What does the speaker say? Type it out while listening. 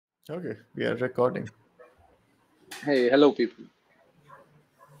Okay, we are recording. Hey, hello people.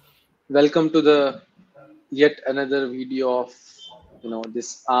 Welcome to the yet another video of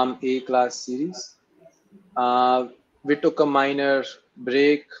this ARM A class series. We took a minor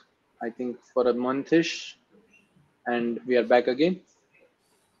break, I think for a monthish, and we are back again.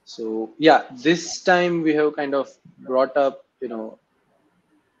 So yeah, this time we have kind of brought up the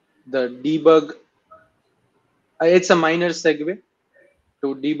debug. It's a minor segue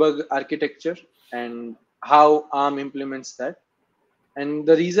to debug architecture and how ARM implements that. And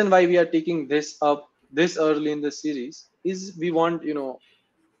the reason why we are taking this up this early in the series is we want to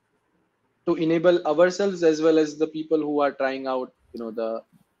enable ourselves as well as the people who are trying out the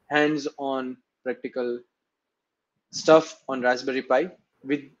hands-on practical stuff on Raspberry Pi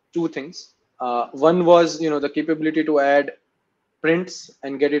with two things. One was the capability to add prints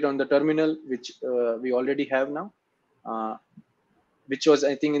and get it on the terminal, which we already have now, uh, which was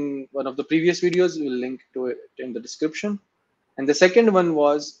I think in one of the previous videos. We'll link to it in the description. And the second one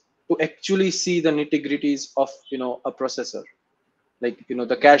was to actually see the nitty-gritties of a processor, like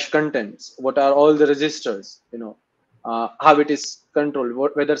the cache contents, what are all the registers, how it is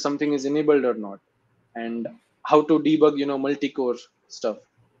controlled, whether something is enabled or not, and how to debug multi-core stuff.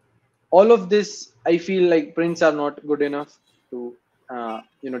 All of this, I feel like prints are not good enough to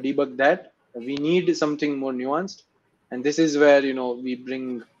debug that. We need something more nuanced, and this is where we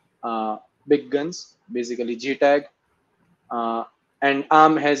bring big guns, basically JTAG, uh, and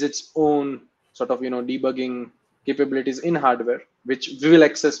ARM has its own sort of debugging capabilities in hardware, which we will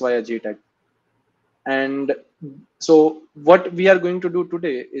access via JTAG. And so what we are going to do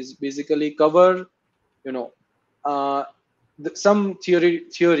today is basically cover you know uh, some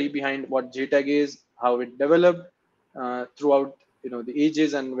theory behind what JTAG is, how it developed throughout the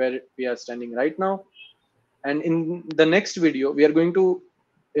ages, and where we are standing right now. And in the next video we are going to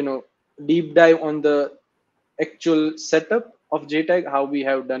deep dive on the actual setup of JTAG, how we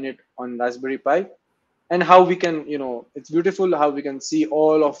have done it on Raspberry Pi, and how we can, it's beautiful how we can see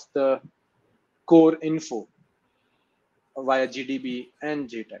all of the core info via GDB and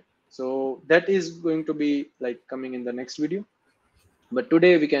JTAG. So that is going to be like coming in the next video. But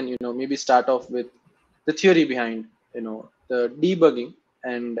today we can, maybe start off with the theory behind, the debugging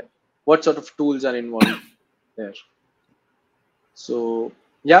and what sort of tools are involved there. So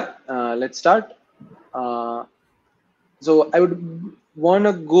yeah, let's start. Uh, so I would want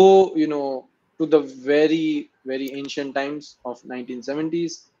to go to the very ancient times of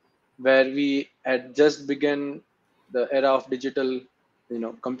 1970s, where we had just begun the era of digital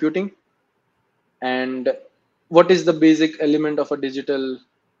computing. And what is the basic element of a digital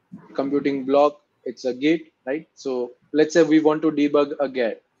computing block? It's a gate, right? So let's say we want to debug a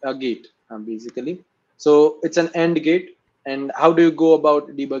gate basically. So it's an AND gate. And how do you go about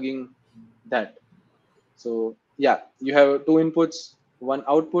debugging that? So yeah, you have two inputs, one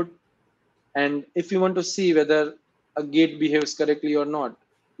output. And if you want to see whether a gate behaves correctly or not,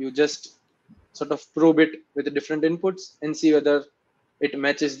 you just sort of probe it with different inputs and see whether it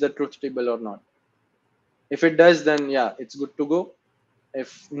matches the truth table or not. If it does, then yeah, it's good to go.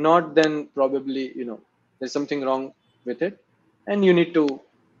 If not, then probably there's something wrong with it and you need to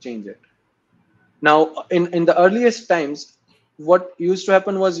change it. Now in the earliest times, what used to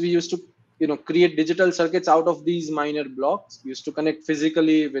happen was we used to create digital circuits out of these minor blocks. We used to connect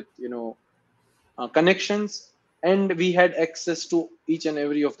physically with connections, and we had access to each and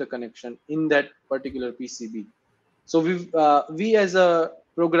every of the connection in that particular PCB. So we as a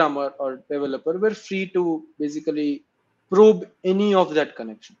programmer or developer were free to basically probe any of that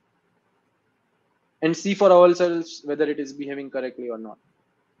connection and see for ourselves whether it is behaving correctly or not.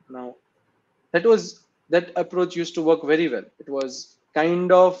 Now that approach used to work very well. It was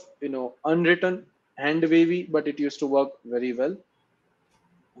kind of unwritten, hand wavy, but it used to work very well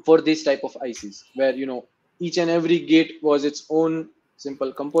for these type of ICs, where each and every gate was its own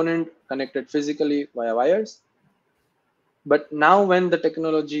simple component connected physically via wires. But now when the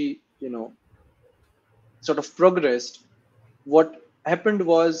technology sort of progressed, what happened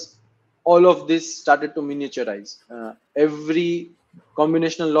was all of this started to miniaturize. Every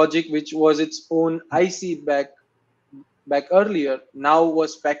combinational logic, which was its own IC back earlier, now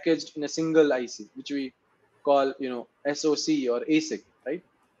was packaged in a single IC, which we call SoC or ASIC, right?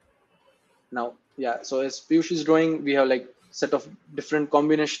 Now, yeah. So as Piyush is drawing, we have like set of different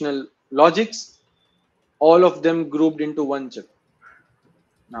combinational logics, all of them grouped into one chip.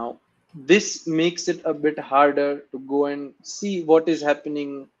 Now, this makes it a bit harder to go and see what is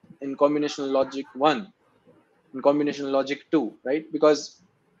happening in combinational logic 1, in combinational logic 2, right? Because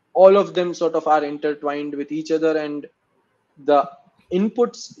all of them sort of are intertwined with each other, and the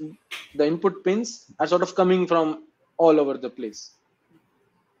inputs, the input pins are sort of coming from all over the place.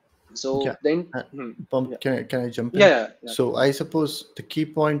 So Yeah. then, Can I jump in? yeah. So I suppose the key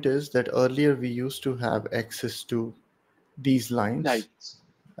point is that earlier we used to have access to these lines, Right.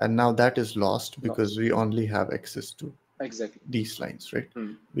 and now that is lost because we only have access to Exactly. these lines, right?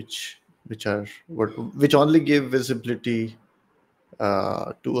 Hmm. Which only give visibility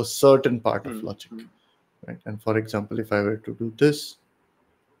to a certain part of logic, right? And for example, if I were to do this,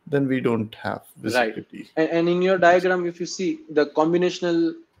 then we don't have visibility. Right. And in your diagram, if you see, the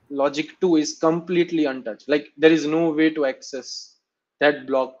combinational logic 2 is completely untouched. Like there is no way to access that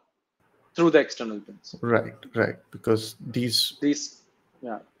block through the external pins. Right, because these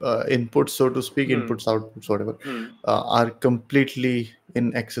Yeah. inputs, so to speak, inputs, outputs, whatever, are completely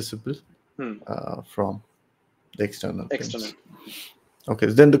inaccessible from the external pins. Okay,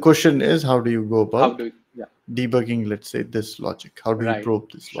 then the question is, how do you go about debugging, let's say, this logic? How do you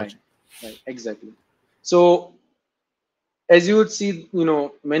probe this logic? Right, exactly. So as you would see,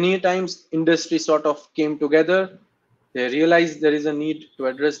 many times industry sort of came together. They realized there is a need to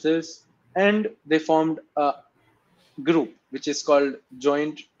address this, and they formed a group which is called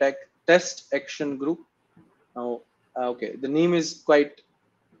Joint Test Action Group. Now, okay, the name is quite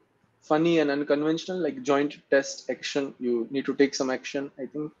funny and unconventional, like Joint Test Action. You need to take some action, I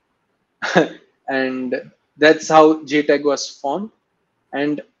think. And that's how JTAG was formed.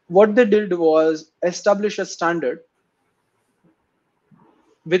 And what they did was establish a standard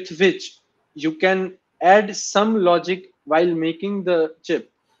with which you can add some logic while making the chip,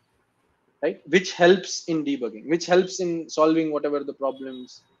 right? Which helps in debugging, which helps in solving whatever the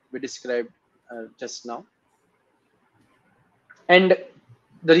problems we described just now. And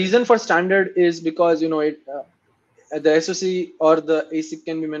the reason for standard is because the SoC or the ASIC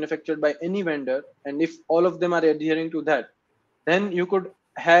can be manufactured by any vendor, and if all of them are adhering to that, then you could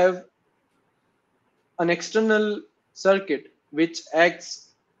have an external circuit which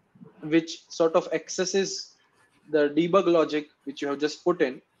sort of accesses the debug logic which you have just put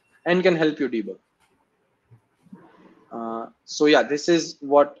in and can help you debug. So yeah, this is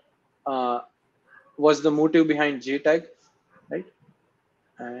what was the motive behind JTAG, right?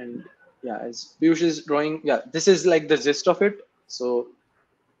 And yeah, as Piyush is drawing, yeah, this is like the gist of it. So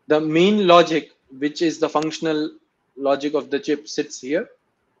the main logic, which is the functional logic of the chip, sits here.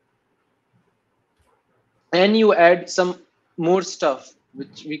 And you add some more stuff,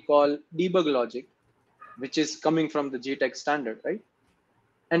 which we call debug logic, which is coming from the JTAG standard, right?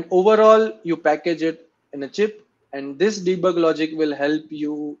 And overall, you package it in a chip, and this debug logic will help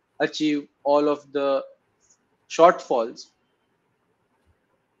you achieve all of the shortfalls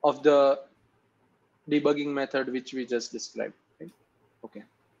of the debugging method which we just described, right? Okay.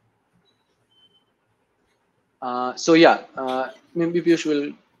 So yeah, maybe Piyush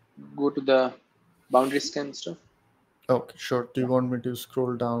will go to the boundary scan stuff. Okay, sure. Do you want me to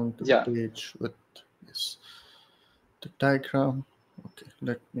scroll down to the page with the diagram? Okay,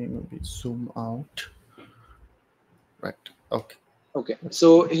 let me maybe zoom out. Right. Okay. Okay.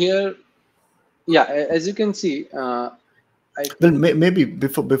 So here, yeah, as you can see, well, maybe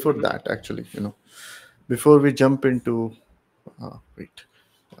before that, actually, before we jump into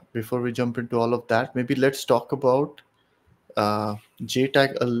before we jump into all of that, maybe let's talk about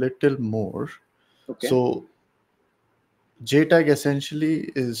JTAG a little more. Okay. So JTAG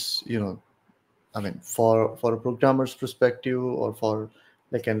essentially is, I mean, for a programmer's perspective, or for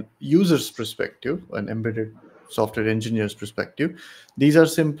like an user's perspective, an embedded software engineer's perspective, these are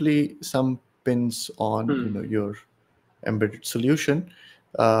simply some pins on your embedded solution,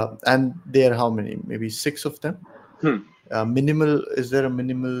 and there are how many? Maybe 6 of them. Minimal, is there a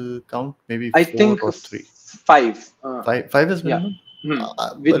minimal count? Maybe I 4 think or 3. 5. 5 is minimum.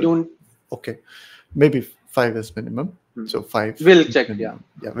 We don't. Okay, maybe 5 is minimum. So 5. We'll check. Minimum.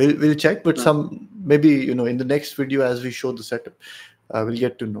 Yeah, we'll check. But some, maybe in the next video as we show the setup, we'll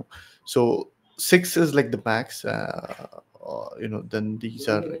get to know. So 6 is like the max. Then these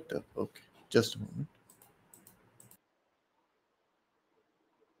are like the, okay. Just a moment.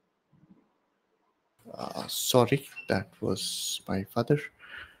 Sorry, that was my father.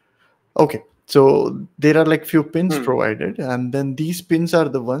 Okay, so there are like few pins provided, and then these pins are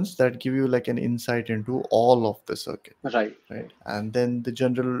the ones that give you like an insight into all of the circuit. Right. And then the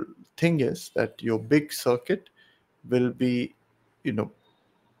general thing is that your big circuit will be,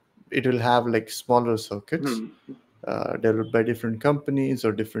 it will have like smaller circuits developed by different companies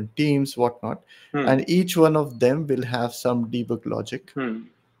or different teams, whatnot, and each one of them will have some debug logic,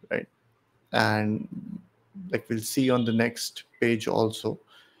 right? And like we'll see on the next page also.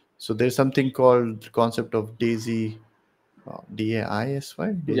 So there's something called the concept of daisy DAISY,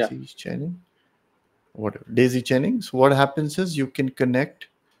 Yeah. daisy chaining, whatever, daisy chaining. So what happens is you can connect.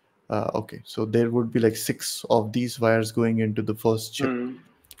 Okay, so there would be like 6 of these wires going into the first chip,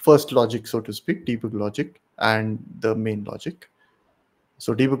 first logic, so to speak, debug logic, and the main logic.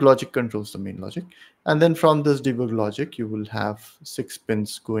 So debug logic controls the main logic, and then from this debug logic, you will have 6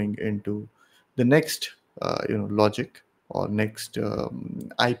 pins going into the next, logic, or next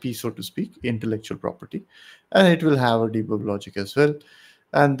IP, so to speak, intellectual property, and it will have a debug logic as well.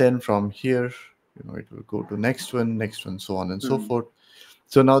 And then from here, it will go to next one, so on and so forth.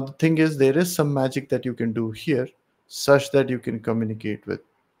 So now the thing is, there is some magic that you can do here, such that you can communicate with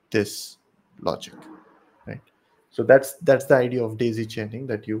this logic, right? So that's the idea of daisy chaining,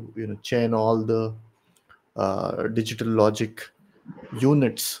 that you chain all the digital logic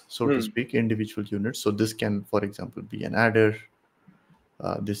units, so to speak, individual units. So this can, for example, be an adder.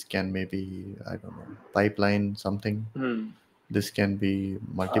 This can maybe, I don't know, pipeline something. This can be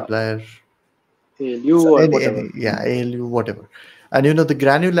multiplier. ALU So or whatever. ALU, whatever. And the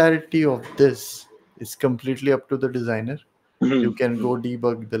granularity of this is completely up to the designer. You can go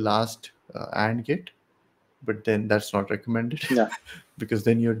debug the last AND gate, but then that's not recommended. Yeah. Because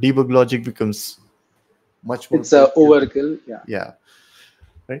then your debug logic becomes much more It's a overkill. Yeah,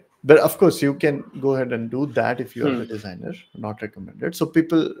 right. But of course, you can go ahead and do that if you are the designer. Not recommended. So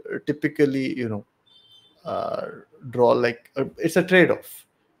people typically, draw like it's a trade-off.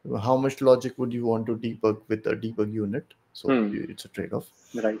 How much logic would you want to debug with a debug unit? So it's a trade-off.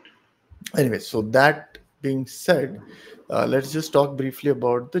 Right. Anyway, so that being said, let's just talk briefly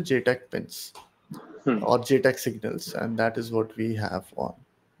about the JTAG pins or JTAG signals, and that is what we have on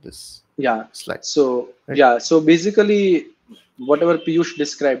this slide. So right? so basically, whatever Piyush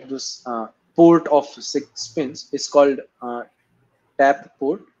described, this port of 6 pins is called tap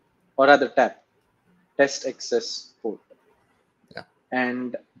port, or rather test access port. Yeah.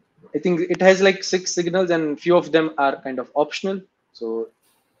 And I think it has like 6 signals, and few of them are kind of optional. So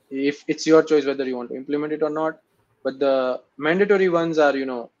if it's your choice whether you want to implement it or not. But the mandatory ones are,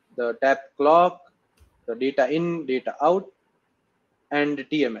 the tap clock, the data in, data out, and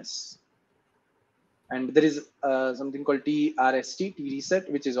TMS. And there is something called TRST, T reset,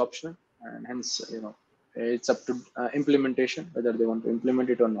 which is optional, and hence it's up to implementation whether they want to implement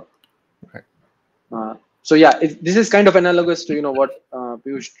it or not. Okay. So yeah, this is kind of analogous to what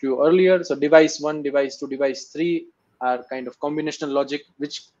Piyush drew earlier. So device 1, device 2, device 3 are kind of combinational logic,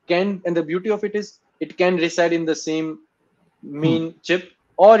 which can, and the beauty of it is it can reside in the same main chip,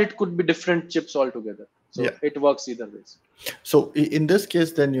 or it could be different chips altogether. So it works either ways. So in this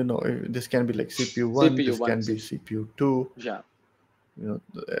case, then this can be like CPU1, CPU this can be CPU2. Yeah.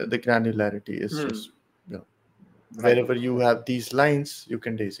 The granularity is just wherever you have these lines, you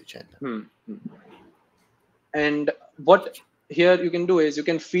can daisy chain them. And what here you can do is you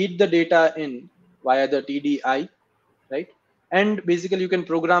can feed the data in via the TDI, right? And basically you can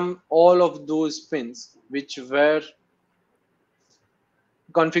program all of those pins which were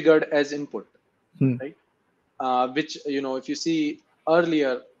configured as input, right? Which, if you see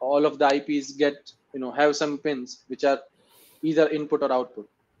earlier, all of the IPs get, have some pins which are either input or output.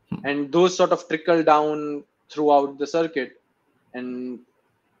 And those sort of trickle down throughout the circuit. And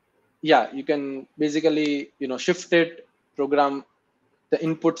you can basically, shift it, program the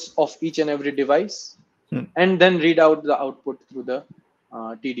inputs of each and every device, and then read out the output through the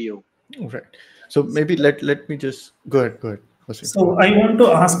TDO. Right. So maybe let me just go ahead. So I want to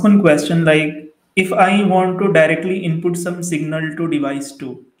ask one question, like if I want to directly input some signal to device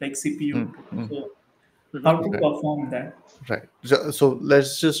 2, like CPU, so how to perform that? Right. So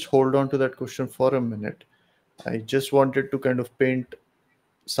let's just hold on to that question for a minute. I just wanted to kind of paint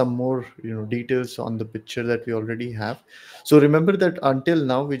some more details on the picture that we already have. So remember that until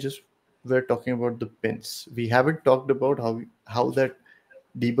now we just were talking about the pins. We haven't talked about how that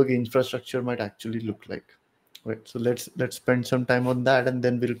debug infrastructure might actually look like. Right. So let's spend some time on that, and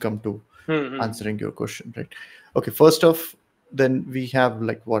then we'll come to answering your question. Right. Okay. First off, then we have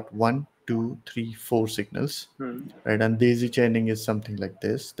like what, 1, 2, 3, 4 signals, right? And daisy chaining is something like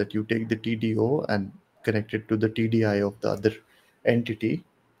this: that you take the TDO and connect it to the TDI of the other entity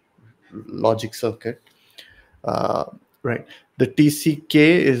logic circuit. Right. The TCK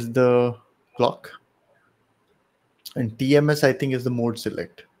is the clock, and TMS I think is the mode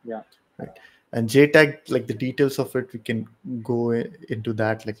select. Yeah. Right. And JTAG, like the details of it, we can go into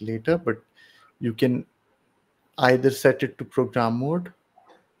that like later, but you can either set it to program mode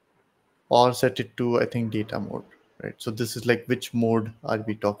or set it to, I think, data mode, right? So this is like which mode are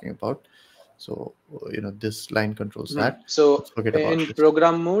we talking about? So this line controls that. So in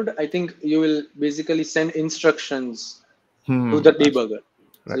program mode, I think you will basically send instructions to the debugger.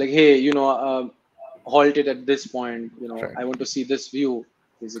 So like, hey, halt it at this point. Right. I want to see this view,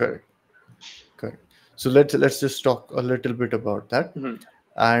 basically. Correct. So let's just talk a little bit about that.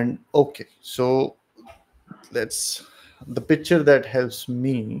 And okay, so the picture that helps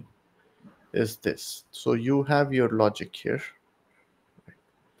me is this. So you have your logic here,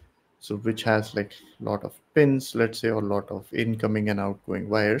 so which has like a lot of pins, let's say, or a lot of incoming and outgoing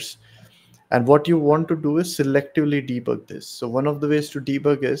wires. And what you want to do is selectively debug this. So one of the ways to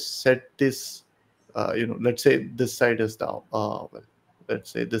debug is set this, let's say this side is the,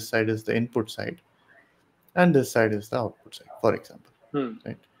 let's say this side is the input side, and this side is the output side, for example,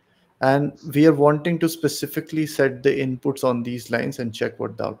 right? And we are wanting to specifically set the inputs on these lines and check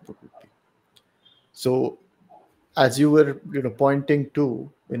what the output would be. So as you were pointing to,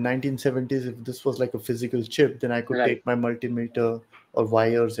 in 1970s, if this was like a physical chip, then I could take my multimeter or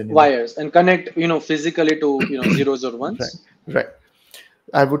wires and connect physically to zeros or ones. Right.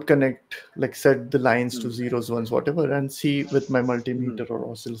 I would connect, like set the lines to zeros, ones, whatever, and see with my multimeter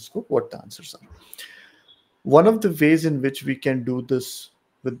or oscilloscope what the answers are. One of the ways in which we can do this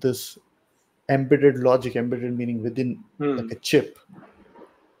with this embedded logic, embedded meaning within like a chip,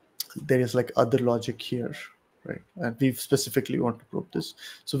 there is like other logic here, right? And we specifically want to probe this.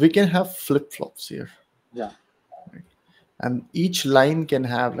 So we can have flip-flops here. Yeah. Right? And each line can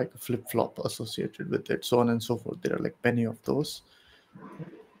have like a flip-flop associated with it, so on and so forth. There are like many of those.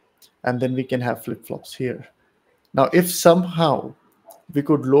 And then we can have flip-flops here. Now, if somehow we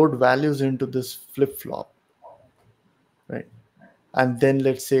could load values into this flip-flop, right? And then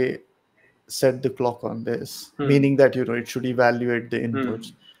let's say set the clock on this, meaning that it should evaluate the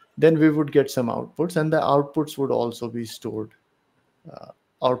inputs. Then we would get some outputs, and the outputs would also be stored.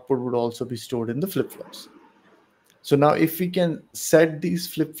 Output would also be stored in the flip-flops. So now if we can set these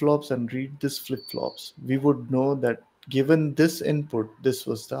flip-flops and read these flip-flops, we would know that given this input, this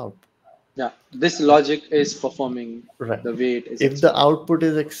was the output. Yeah, this logic is performing the way it is. If the output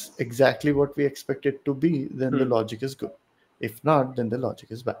is exactly what we expect it to be, then the logic is good. If not, then the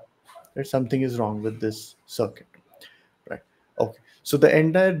logic is bad. Right? Something is wrong with this circuit. Right. Okay. So the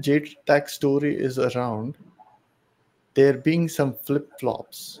entire JTAG story is around there being some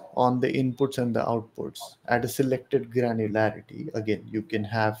flip-flops on the inputs and the outputs at a selected granularity. Again, you can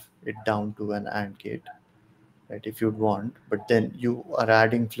have it down to an AND gate, right, if you'd want, but then you are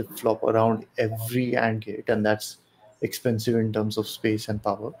adding flip-flop around every AND gate, and that's expensive in terms of space and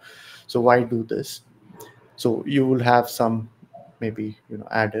power. So why do this? So you will have some maybe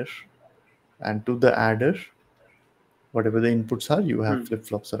adder, and to the adder, whatever the inputs are, you have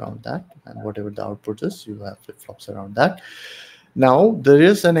flip-flops around that, and whatever the output is, you have flip-flops around that. Now there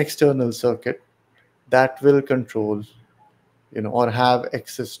is an external circuit that will control or have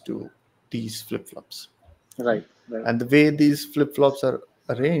access to these flip-flops. Right. And the way these flip-flops are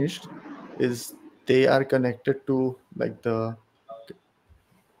arranged is they are connected to like the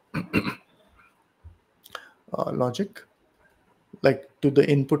logic, like to the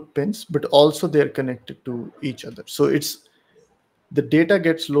input pins, but also they're connected to each other. So it's the data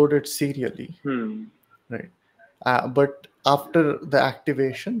gets loaded serially, right? But after the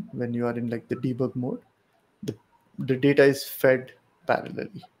activation, when you are in like the debug mode, the data is fed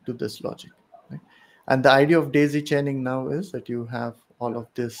parallelly to this logic. Right? And the idea of daisy chaining now is that you have all of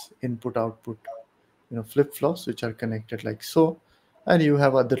this input-output, flip-flops which are connected like so, and you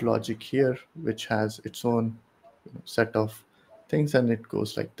have other logic here which has its own set of things, and it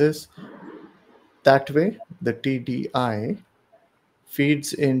goes like this. That way, the TDI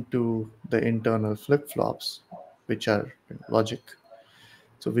feeds into the internal flip-flops, which are logic.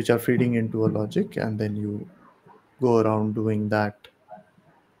 So which are feeding into a logic, and then you go around doing that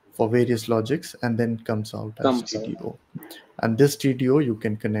for various logics, and then comes out as TDO. And this TDO you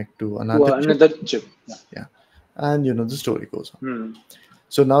can connect to another chip. Yeah. And the story goes on.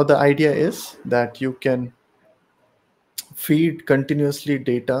 So now the idea is that you can feed continuously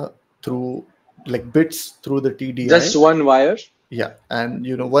data through like bits through the TDI. Just one wire. Yeah. And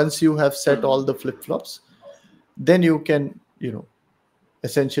once you have set all the flip-flops, then you can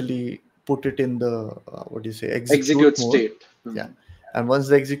essentially put it in the execute mode. State. Yeah. And once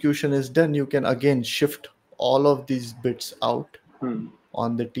the execution is done, you can again shift all of these bits out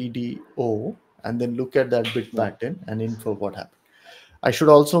on the TDO, and then look at that bit pattern and infer what happened. I should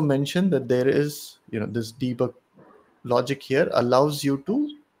also mention that there is this debug logic here allows you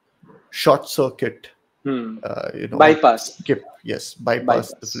to short circuit bypass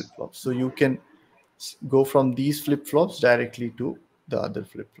bypass the flip-flops. So you can go from these flip-flops directly to the other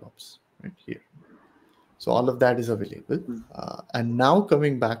flip-flops right here. So all of that is available. And now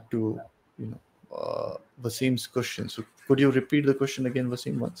coming back to Wasim's question. So could you repeat the question again,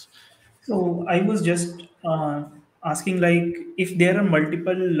 Wasim, once? So I was just asking, like, if there are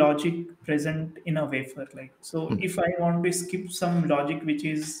multiple logic present in a wafer, like, so if I want to skip some logic which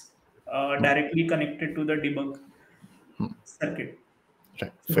is directly connected to the debug circuit,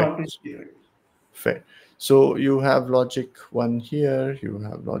 Right. so Fair. how to do it? Fair. So you have logic 1 here, you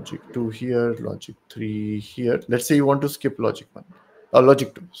have logic 2 here, logic 3 here. Let's say you want to skip logic 1, or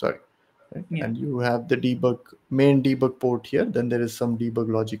logic 2, sorry. Right? Yeah. And you have the main debug port here, then there is some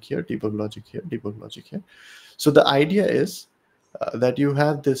debug logic here, debug logic here, debug logic here. So the idea is that you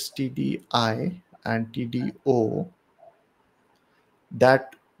have this TDI and TDO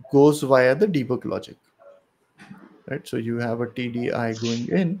that goes via the debug logic. Right? So you have a TDI going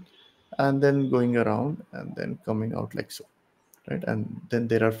in and then going around and then coming out like so. Right? And then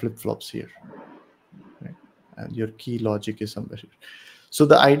there are flip-flops here. Right? And your key logic is somewhere here. So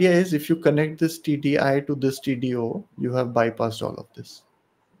the idea is if you connect this TDI to this TDO, you have bypassed all of this.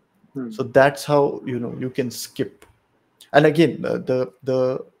 So that's how you can skip. And again,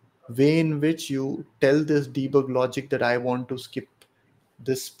 the way in which you tell this debug logic that I want to skip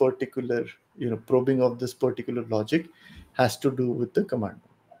this particular probing of this particular logic has to do with the command.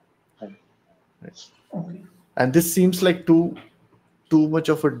 Right? Okay. And this seems like too much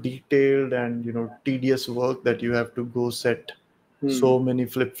of a detailed and tedious work that you have to go set so many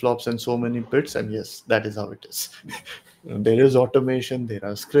flip-flops and so many bits, and yes, that is how it is. There is automation, there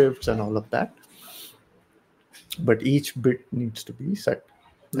are scripts and all of that, but each bit needs to be set,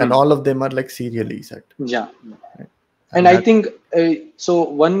 and all of them are like serially set. Yeah. Right? And I think so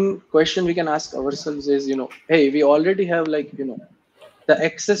one question we can ask ourselves is, hey, we already have like the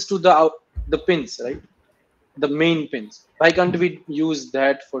access to the pins, right? The main pins. Why can't we use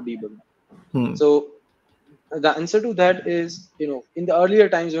that for debugging? So the answer to that is, in the earlier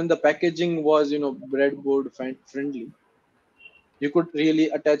times when the packaging was breadboard friendly, you could really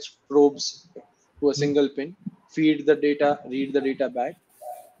attach probes to a single pin, feed the data, read the data back.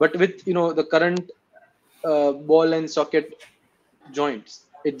 But with the current ball and socket joints,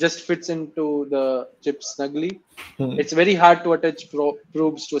 it just fits into the chip snugly. It's very hard to attach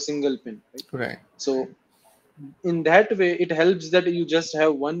probes to a single pin, Right. So in that way, it helps that you just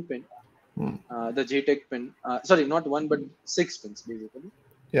have one pin, the JTAG pin. Sorry, not one, but 6 pins basically.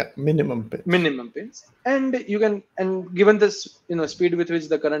 Yeah, minimum pins. And you can, and given this speed with which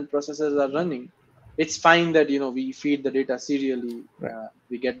the current processors are running, it's fine that we feed the data serially. Right.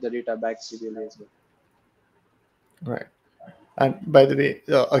 We get the data back serially as well. Right. And by the way,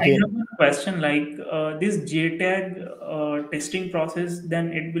 again, I have a question, like this JTAG testing process,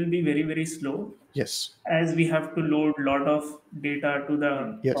 then it will be very, very slow. Yes. As we have to load a lot of data to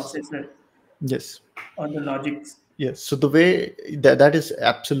the processor. Yes. Or the logics. Yes. So the way that is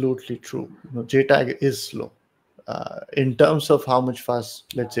absolutely true. JTAG is slow in terms of how much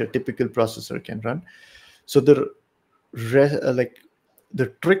fast, let's say, a typical processor can run. So the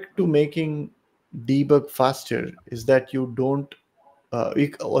trick to making debug faster is that you don't,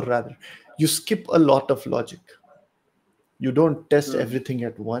 or rather, you skip a lot of logic. You don't test everything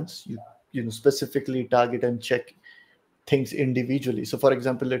at once. You specifically target and check things individually. So for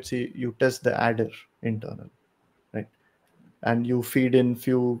example, let's say you test the adder internal, right? And you feed in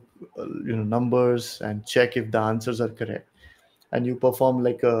few numbers and check if the answers are correct. And you perform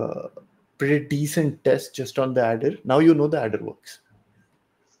like a pretty decent test just on the adder. Now you know the adder works.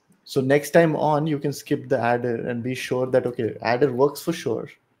 So next time on, you can skip the adder and be sure that, okay, adder works for sure.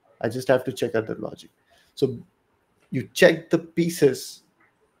 I just have to check other logic. So you check the pieces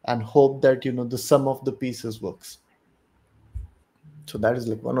and hope that the sum of the pieces works. So that is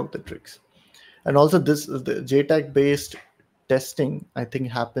like one of the tricks. And also the JTAG based testing, I think,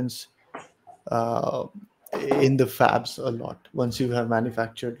 happens in the fabs a lot. Once you have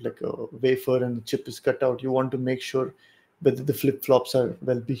manufactured like a wafer and the chip is cut out, you want to make sure whether the flip-flops are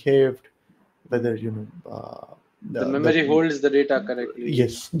well behaved, whether the memory holds the data correctly.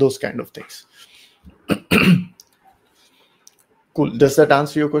 Yes, those kind of things. Cool. Does that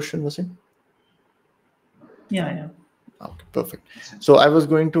answer your question, Wasim? Yeah. Okay, perfect. So I was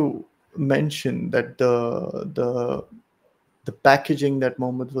going to mention that the packaging that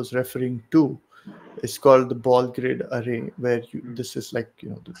Mohammed was referring to is called the ball grid array, where this is like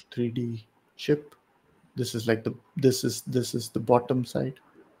the 3D chip. This is like this is the bottom side.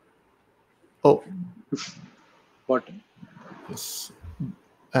 Oh, bottom. Yes.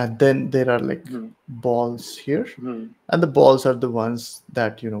 And then there are like balls here, and the balls are the ones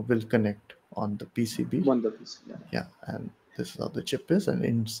that will connect on the PCB. On the PCB. Yeah, and this is how the chip is,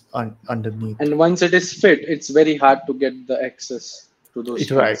 and underneath. And once it is fit, it's very hard to get the access. to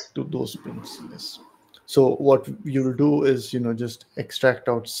those Right, pins. to those pins. Yes. So what you'll do is, just extract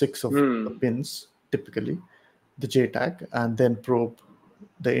out 6 of the pins, typically, the JTAG, and then probe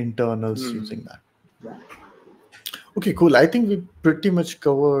the internals using that. Yeah. Okay, cool. I think we pretty much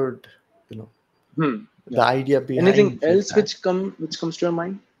covered, the Yeah. idea Anything behind else JTAG. which comes to your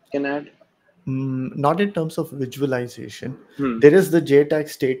mind? Can add? Not in terms of visualization. There is the JTAG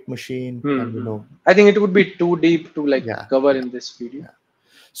state machine, and I think it would be too deep to like yeah, cover yeah, in this video. yeah.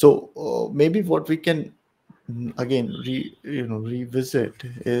 So maybe what we can again revisit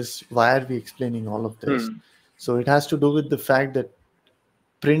is why are we explaining all of this. So it has to do with the fact that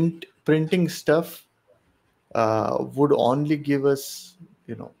printing stuff would only give us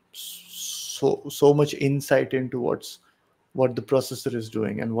so much insight into what the processor is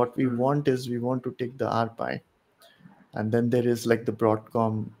doing, and what we want is we want to take the 𝗁𝗫, and then there is like the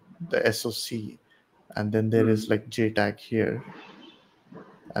Broadcom, the SoC, and then there is like JTAG here,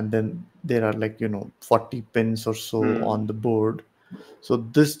 and then there are like 40 pins or so on the board. So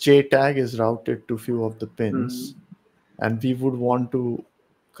this JTAG is routed to few of the pins, and we would want to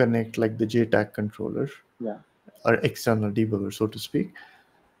connect like the JTAG controller, or external debugger, so to speak.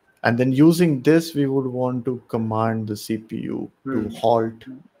 And then using this, we would want to command the CPU to halt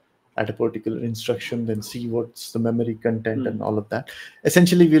at a particular instruction, then see what's the memory content and all of that.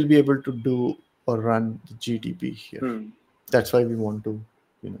 Essentially, we'll be able to do or run the GDB here. That's why we want to,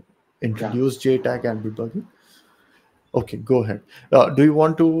 introduce JTAG and debugging. Okay, go ahead. Do you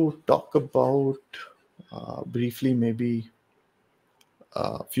want to talk about briefly maybe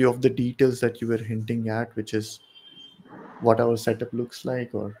a few of the details that you were hinting at, which is what our setup looks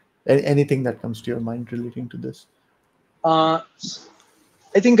like, or anything that comes to your mind relating to this? I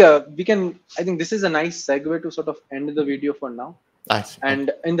think we can. I think this is a nice segue to sort of end the video for now. I see.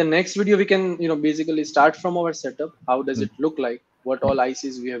 And in the next video, we can basically start from our setup. How does it look like? What all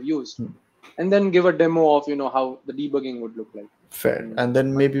ICs we have used, and then give a demo of how the debugging would look like. Fair. And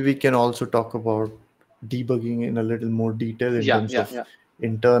then maybe we can also talk about debugging in a little more detail in terms of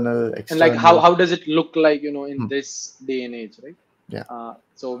internal, external, and like how does it look like in this day and age, right? Yeah.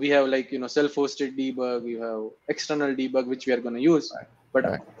 So we have like self-hosted debug, we have external debug which we are going to use,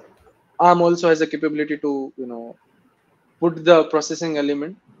 but ARM also has a capability to put the processing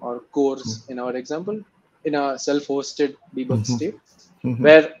element or cores in our example in a self-hosted debug state,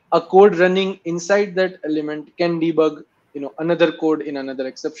 where a code running inside that element can debug another code in another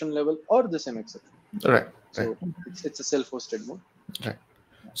exception level or the same exception. Right. So it's a self-hosted mode. Right.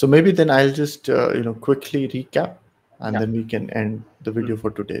 So maybe then I'll just quickly recap, and then we can end the video for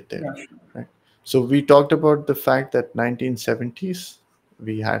today there. Yeah, sure. Right. So we talked about the fact that 1970s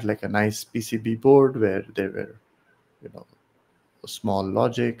we had like a nice PCB board where there were small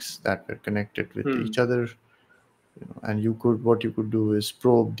logics that were connected with each other, and what you could do is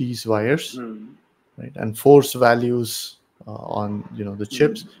probe these wires, right, and force values on the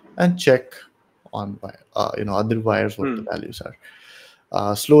chips, and check on other wires what the values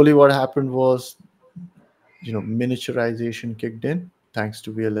are. Slowly what happened was miniaturization kicked in thanks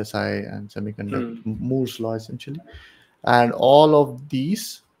to VLSI and semiconductor Moore's law essentially, and all of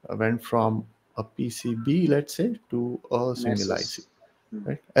these went from a PCB, let's say, to a single IC,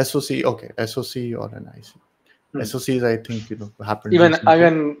 right? SoC, okay, SoC or an IC. SoCs, I think happened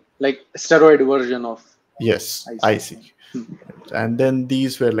even like steroid version of IC. And then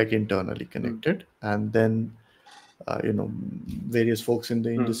these were like internally connected, and then various folks in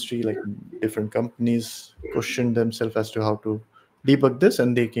the industry, like different companies, questioned themselves as to how to debug this,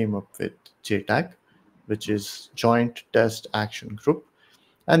 and they came up with JTAG, which is Joint Test Action Group,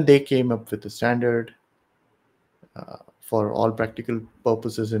 and they came up with a standard. For all practical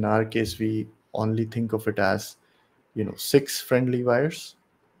purposes, in our case, we only think of it as 6 friendly wires,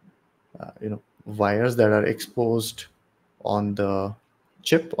 wires that are exposed on the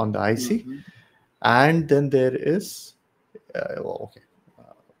chip, on the IC, and then there is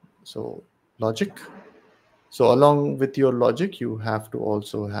so logic. So along with your logic, you have to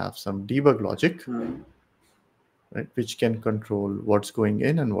also have some debug logic, right, which can control what's going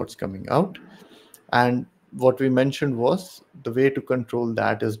in and what's coming out. And what we mentioned was the way to control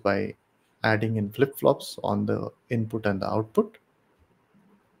that is by adding in flip-flops on the input and the output,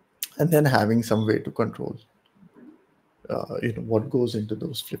 and then having some way to control what goes into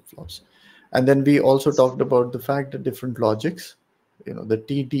those flip-flops. And then we also talked about the fact that different logics, the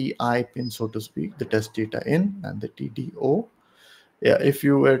TDI pin, so to speak, the test data in, and the TDO. If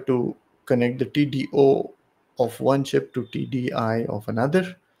you were to connect the TDO of one chip to TDI of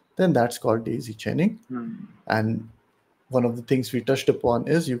another, then that's called daisy chaining. And one of the things we touched upon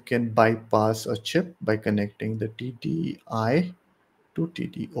is you can bypass a chip by connecting the TDI to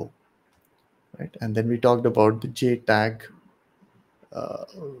TDO, right? And then we talked about the JTAG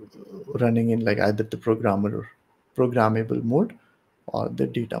running in like either the programmable mode or the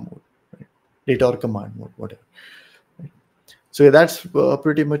data mode, right? Data or command mode, whatever. Right? So that's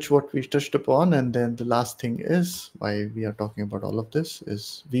pretty much what we touched upon. And then the last thing is why we are talking about all of this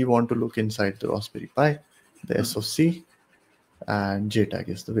is we want to look inside the Raspberry Pi, the SoC, and JTAG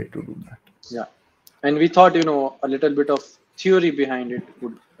is the way to do that. Yeah, and we thought, you know, a little bit of theory behind it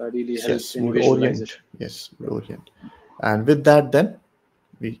would really help Yes, in would visualization. orient. Yes, would orient. And with that, then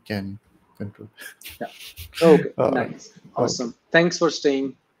we can conclude. Yeah. Okay. All Nice. right. Awesome. Okay. Thanks for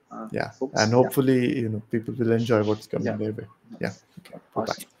staying. Yeah, Folks. and hopefully, you know, people will enjoy what's coming Yeah. their way. Yeah. Okay. Bye-bye.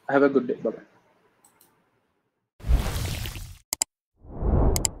 Awesome. Have a good day. Bye-bye.